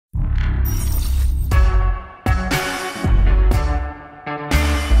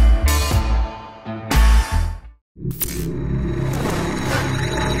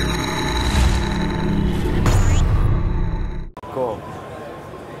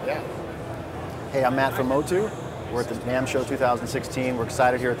Yeah. Hey, I'm Matt from MOTU. We're at the NAMM Show 2016. We're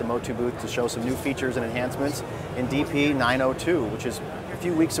excited here at the MOTU booth to show some new features and enhancements in DP902, which is a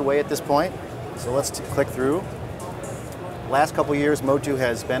few weeks away at this point. So let's click through. Last couple years, MOTU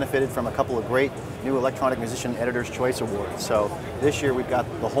has benefited from a couple of great new Electronic Musician Editor's Choice Awards. So this year we've got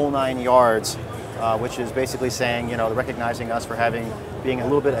the whole 9 yards, which is basically saying, you know, recognizing us for being a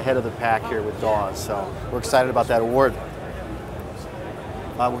little bit ahead of the pack here with DAWs. So we're excited about that award.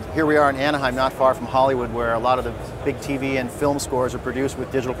 Here we are in Anaheim, not far from Hollywood, where a lot of the big TV and film scores are produced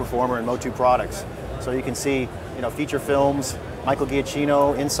with Digital Performer and MOTU products. So you can see, you know, feature films, Michael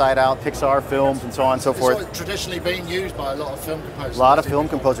Giacchino, Inside Out, Pixar films, and so on and so forth. It's traditionally being used by a lot of film composers. A lot of film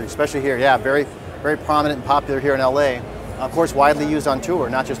composers, especially here. Yeah, very, very prominent and popular here in LA. Of course, widely used on tour,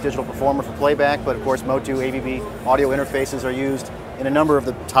 not just Digital Performer for playback, but of course MOTU AVB audio interfaces are used in a number of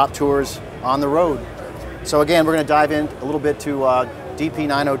the top tours on the road. So again, we're going to dive in a little bit to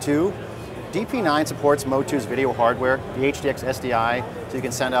DP902. DP9 supports MOTU's video hardware, the HDX SDI, so you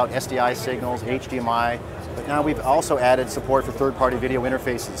can send out SDI signals, HDMI, but now we've also added support for third-party video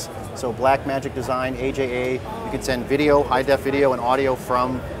interfaces. So Blackmagic Design, AJA, you can send video, high-def video, and audio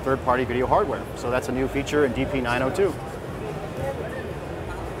from third-party video hardware. So that's a new feature in DP902.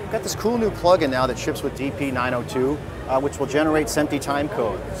 We've got this cool new plugin now that ships with DP902, which will generate SMPTE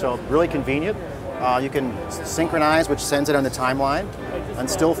timecode. So really convenient. You can synchronize, which sends it on the timeline, and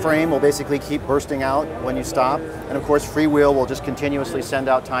still frame will basically keep bursting out when you stop, and of course freewheel will just continuously send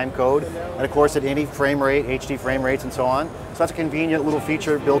out time code, and of course at any frame rate, HD frame rates and so on. So that's a convenient little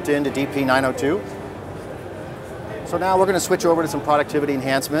feature built into DP902. So now we're going to switch over to some productivity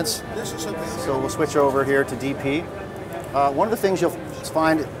enhancements. So we'll switch over here to DP. One of the things you'll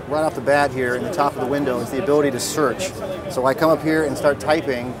find right off the bat here in the top of the window is the ability to search. So I come up here and start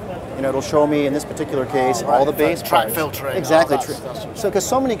typing, you know, it'll show me, in this particular case, all the bass track parts. filtering. Exactly. That's so because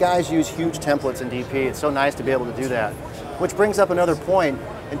so many guys use huge templates in DP, it's so nice to be able to do that. Which brings up another point.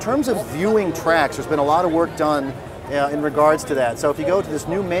 In terms of viewing tracks, there's been a lot of work done in regards to that. So if you go to this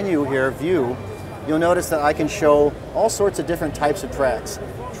new menu here, View, you'll notice that I can show all sorts of different types of tracks.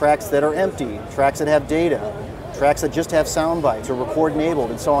 Tracks that are empty, tracks that have data, tracks that just have sound bites or record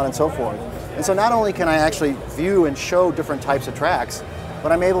enabled, and so on and so forth. And so not only can I actually view and show different types of tracks,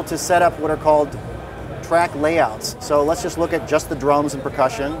 but I'm able to set up what are called track layouts. So let's just look at just the drums and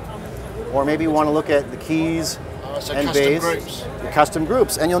percussion, or maybe you want to look at the keys and bass. Groups. The custom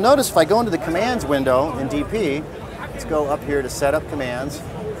groups. And you'll notice if I go into the commands window in DP, let's go up here to set up commands,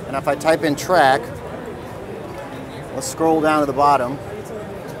 and if I type in track, let's scroll down to the bottom,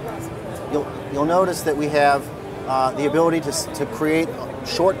 you'll notice that we have the ability to create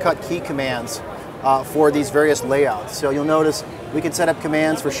shortcut key commands for these various layouts. So you'll notice we can set up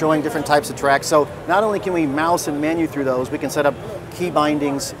commands for showing different types of tracks. So not only can we mouse and menu through those, we can set up key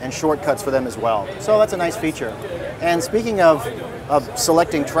bindings and shortcuts for them as well. So that's a nice feature. And speaking of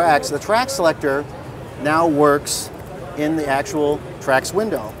selecting tracks, the track selector now works in the actual tracks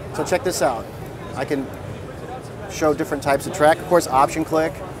window. So check this out. I can show different types of track. Of course, option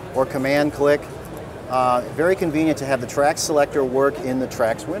click or command click. Very convenient to have the track selector work in the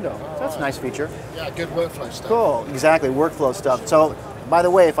tracks window. So that's a nice feature. Yeah, good workflow stuff. Cool, exactly, workflow stuff. So, by the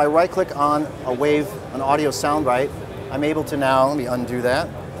way, if I right-click on a wave, an audio soundbite, I'm able to now, let me undo that.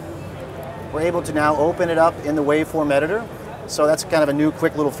 We're able to now open it up in the waveform editor. So that's kind of a new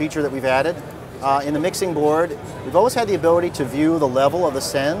quick little feature that we've added. In the mixing board, we've always had the ability to view the level of the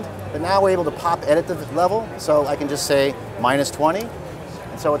send, but now we're able to pop edit the level. So I can just say -20.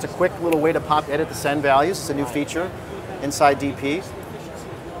 So it's a quick little way to pop edit the send values. It's a new feature inside DP.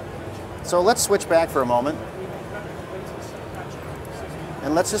 So let's switch back for a moment.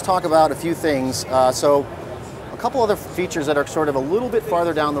 And let's just talk about a few things. So a couple other features that are sort of a little bit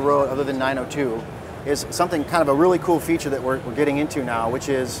farther down the road other than 902 is something kind of a really cool feature that we're getting into now, which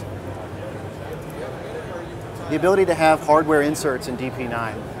is the ability to have hardware inserts in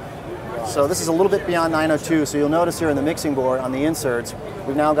DP9. So this is a little bit beyond 902, so you'll notice here in the mixing board on the inserts,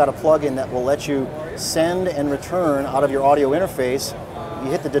 we've now got a plugin that will let you send and return out of your audio interface.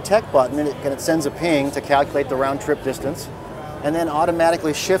 You hit the detect button and it sends a ping to calculate the round trip distance, and then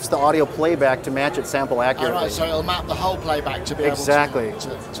automatically shifts the audio playback to match it sample accurately. All right, so it'll map the whole playback to be exactly. able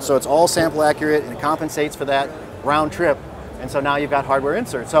to... So it's all sample accurate and it compensates for that round trip, and so now you've got hardware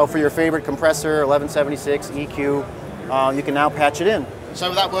inserts. So for your favorite compressor, 1176, EQ, you can now patch it in. So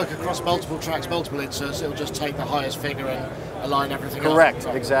will that work across multiple tracks, multiple inserts? It'll just take the highest figure and align everything up? Correct,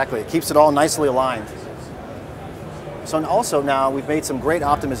 exactly. It keeps it all nicely aligned. So also now we've made some great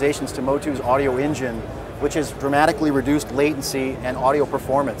optimizations to MOTU's audio engine, which has dramatically reduced latency and audio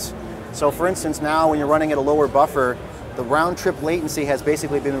performance. So for instance, now when you're running at a lower buffer, the round trip latency has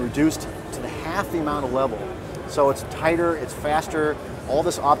basically been reduced to half the amount of level. So it's tighter, it's faster. All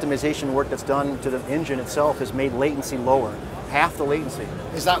this optimization work that's done to the engine itself has made latency lower, half the latency.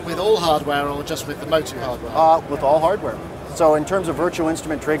 Is that with all hardware or just with the MOTU hardware? With all hardware. So in terms of virtual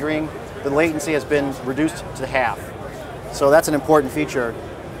instrument triggering, the latency has been reduced to half. So that's an important feature.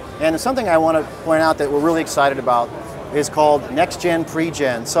 And something I want to point out that we're really excited about is called next-gen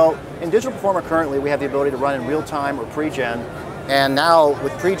pre-gen. So in Digital Performer currently, we have the ability to run in real-time or pre-gen. And now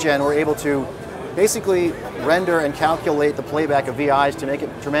with pre-gen, we're able to basically render and calculate the playback of VIs to make it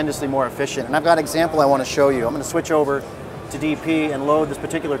tremendously more efficient. And I've got an example I want to show you. I'm going to switch over to DP and load this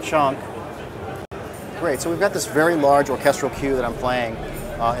particular chunk. Great, so we've got this very large orchestral cue that I'm playing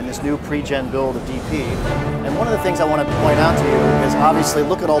in this new pre-gen build of DP. And one of the things I want to point out to you is obviously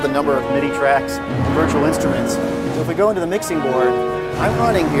look at all the number of MIDI tracks and virtual instruments. So if we go into the mixing board, I'm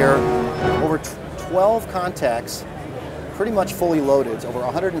running here over 12 contacts, pretty much fully loaded. It's over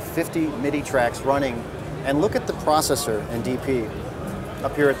 150 MIDI tracks running. And look at the processor in DP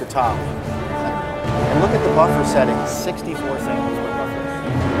up here at the top. And look at the buffer settings, 64 samples per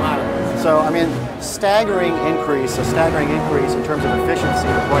buffer. Wow. So, I mean, staggering increase in terms of efficiency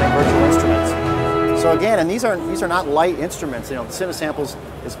of running virtual instruments. So again, and these are not light instruments. You know, the Cinesamples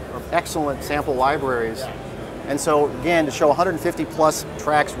is excellent sample libraries. And so again, to show 150 plus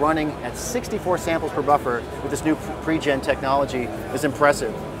tracks running at 64 samples per buffer with this new pre-gen technology is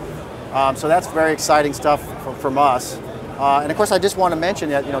impressive. So that's very exciting stuff from us. And of course, I just want to mention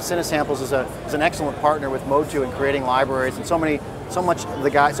that Cinesamples is an excellent partner with MOTU in creating libraries, and so many of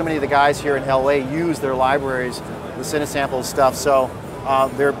the guys here in LA use their libraries, the Cinesamples stuff. So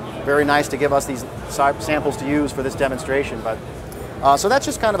they're very nice to give us these samples to use for this demonstration. But so that's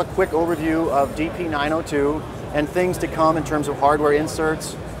just kind of a quick overview of DP902 and things to come in terms of hardware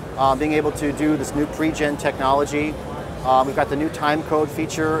inserts, being able to do this new pre-gen technology. We've got the new time code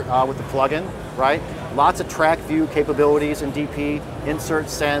feature with the plugin, right? Lots of track view capabilities in DP, insert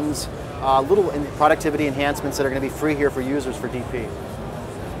sends, little productivity enhancements that are going to be free here for users for DP.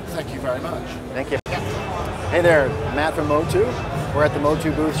 Thank you very much. Thank you. Hey there, Matt from MOTU. We're at the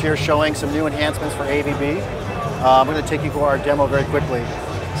MOTU booth here showing some new enhancements for AVB. I'm going to take you through our demo very quickly.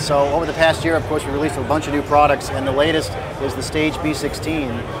 So over the past year, of course, we released a bunch of new products, and the latest is the Stage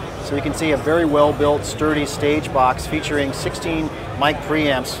B16. So you can see a very well-built, sturdy stage box featuring 16 mic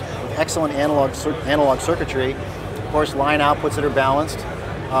preamps with excellent analog circuitry. Of course, line outputs that are balanced.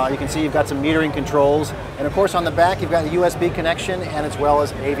 You can see you've got some metering controls, and of course on the back you've got a USB connection and as well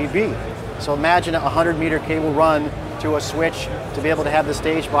as AVB. So imagine a 100-meter cable run to a switch to be able to have the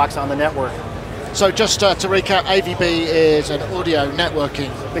stage box on the network. So just to recap, AVB is an audio networking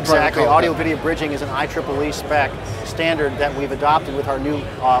Exactly. protocol. Audio video bridging is an IEEE spec standard that we've adopted with our new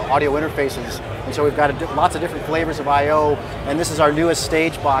audio interfaces. And so we've got lots of different flavors of I/O, and this is our newest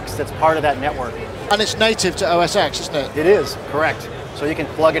stage box that's part of that network. And it's native to OS X, isn't it? It is, correct. So you can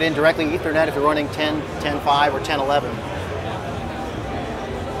plug it in directly Ethernet if you're running 10, 10.5, or 10.11.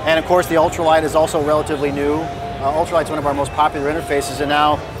 And of course the Ultralight is also relatively new. Ultralight's one of our most popular interfaces, and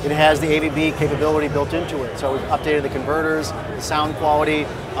now it has the AVB capability built into it. So we've updated the converters, the sound quality.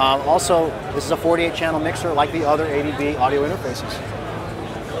 Also, this is a 48-channel mixer like the other AVB audio interfaces.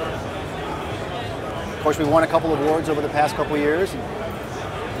 Of course, we won a couple of awards over the past couple of years.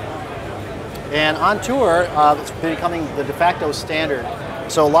 And on tour, it's becoming the de facto standard.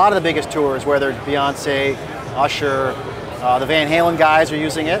 So a lot of the biggest tours, whether it's Beyonce, Usher, the Van Halen guys are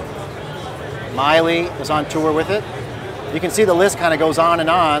using it. Miley is on tour with it. You can see the list kind of goes on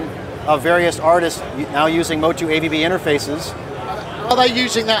of various artists now using MOTU AVB interfaces. Are they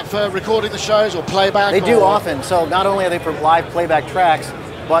using that for recording the shows or playback? They do often. So not only are they for live playback tracks,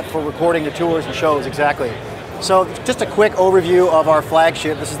 but for recording the tours and shows, exactly. So just a quick overview of our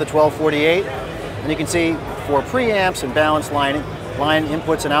flagship. This is the 1248. And you can see for preamps and balanced line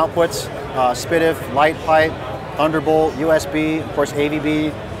inputs and outputs, SPDIF, light pipe, Thunderbolt, USB, of course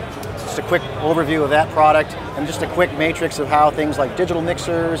AVB. Just a quick overview of that product, and just a quick matrix of how things like digital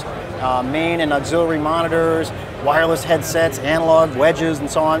mixers, main and auxiliary monitors, wireless headsets, analog wedges, and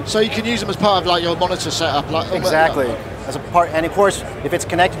so on. So you can use them as part of like your monitor setup, like exactly. As a part, and of course, if it's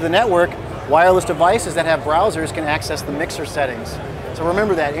connected to the network, wireless devices that have browsers can access the mixer settings. So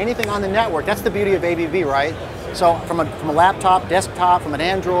remember that anything on the network. That's the beauty of AVB, right? So from a laptop, desktop, from an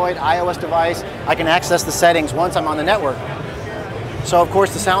Android, iOS device, I can access the settings once I'm on the network. So of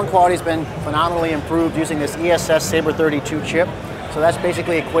course the sound quality has been phenomenally improved using this ESS Sabre 32 chip. So that's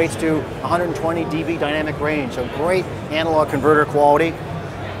basically equates to 120 dB dynamic range. So great analog converter quality.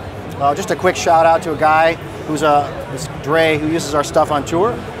 Just a quick shout out to a guy who's this Dre who uses our stuff on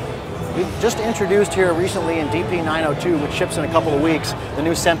tour. We've just introduced here recently in DP902, which ships in a couple of weeks, the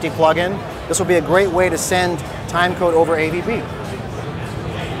new SMPTE plugin. This will be a great way to send timecode over AVB.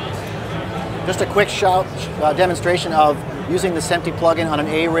 Just a quick demonstration of using the SMPTE plugin on an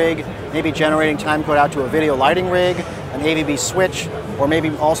A rig, maybe generating timecode out to a video lighting rig, an AVB switch, or maybe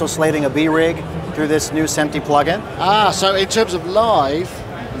also slaving a B rig through this new SMPTE plugin. So in terms of live,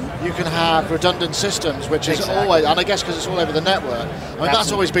 you can have redundant systems, which is always, and I guess because it's all over the network. I mean,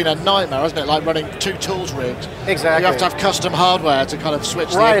 that's always been a nightmare, hasn't it? Like running 2 tools rigs. Exactly. You have to have custom hardware to kind of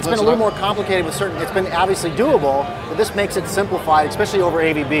switch. Right, it's been a little more complicated with certain, it's been obviously doable, but this makes it simplified, especially over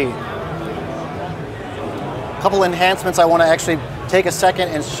AVB. A couple enhancements I want to actually take a second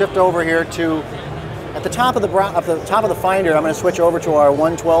and shift over here to, at the top of the finder, I'm going to switch over to our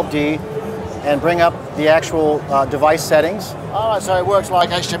 112D and bring up the actual device settings. All right, so it works like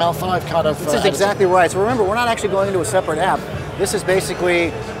HTML5 kind of. This is exactly right. So remember, we're not actually going into a separate app. This is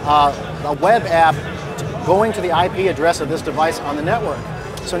basically a web app going to the IP address of this device on the network.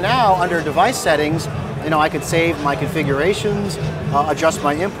 So now, under device settings, I could save my configurations, adjust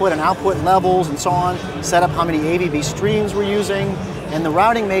my input and output levels and so on, set up how many AVB streams we're using, and the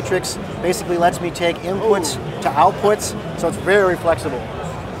routing matrix basically lets me take inputs to outputs, so it's very flexible.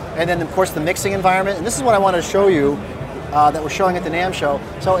 And then, of course, the mixing environment, and this is what I wanted to show you that we're showing at the NAMM show.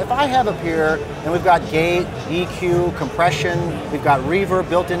 So if I have up here, and we've got gate, EQ, compression, we've got reverb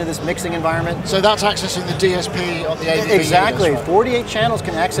built into this mixing environment. So that's accessing the DSP on the AVB. Exactly. Units, right? 48 channels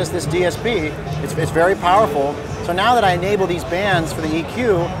can access this DSP. It's very powerful. So now that I enable these bands for the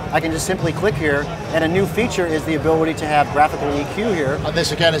EQ, I can just simply click here, and a new feature is the ability to have graphical EQ here. And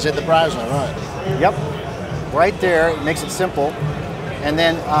this again is in the browser, right? Yep. Right there, it makes it simple. And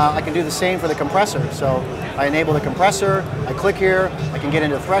then I can do the same for the compressor. So I enable the compressor, I click here, I can get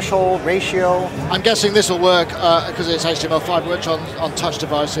into threshold, ratio. I'm guessing this will work, because it's HTML5, works on touch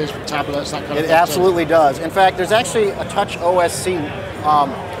devices, tablets, that kind of thing. It absolutely does. In fact, there's actually a Touch OSC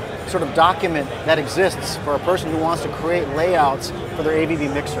sort of document that exists for a person who wants to create layouts for their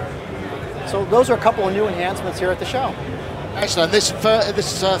AVB mixer. So those are a couple of new enhancements here at the show. Excellent. This is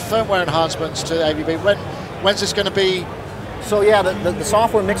firmware enhancements to AVB. When's this going to be? So yeah, the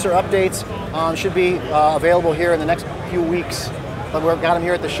software mixer updates should be available here in the next few weeks. But we've got them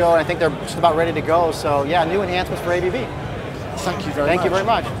here at the show, and I think they're just about ready to go. So yeah, new enhancements for AVB. Thank you very much. Thank you very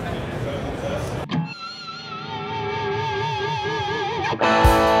much.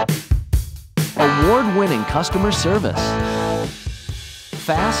 Award-winning customer service.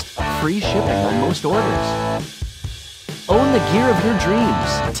 Fast, free shipping on most orders. Own the gear of your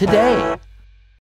dreams today.